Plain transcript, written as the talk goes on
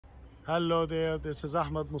Hello there, this is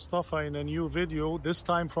Ahmed Mustafa in a new video, this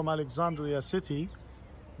time from Alexandria city.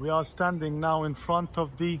 We are standing now in front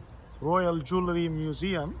of the Royal Jewelry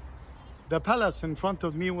Museum. The palace in front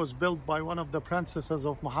of me was built by one of the princesses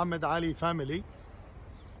of Muhammad Ali family,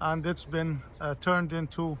 and it's been turned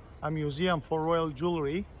into a museum for royal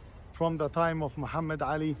jewelry from the time of Muhammad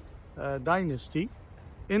Ali dynasty.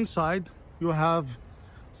 Inside you have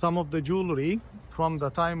some of the jewelry from the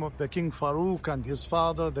time of the King Farouk and his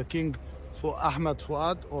father, the King Ahmed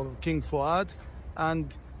Fuad or King Fuad,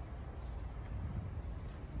 and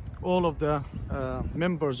all of the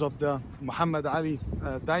members of the Muhammad Ali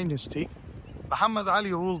dynasty. Muhammad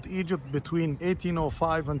Ali ruled Egypt between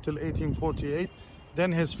 1805 until 1848.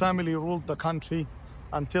 Then his family ruled the country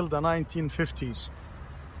until the 1950s.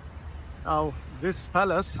 Now, this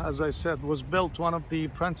palace, as I said, was built one of the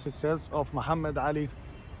princesses of Muhammad Ali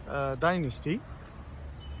dynasty,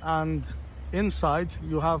 and inside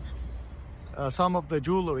you have some of the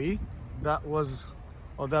jewelry that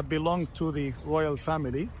belonged to the royal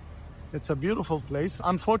family. It's a beautiful place.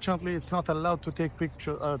 Unfortunately, it's not allowed to take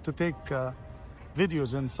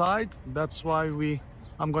videos inside. That's why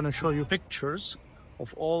I'm going to show you pictures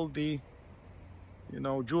of all the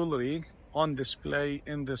jewelry on display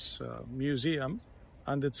in this museum,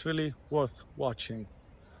 and it's really worth watching.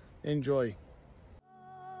 Enjoy.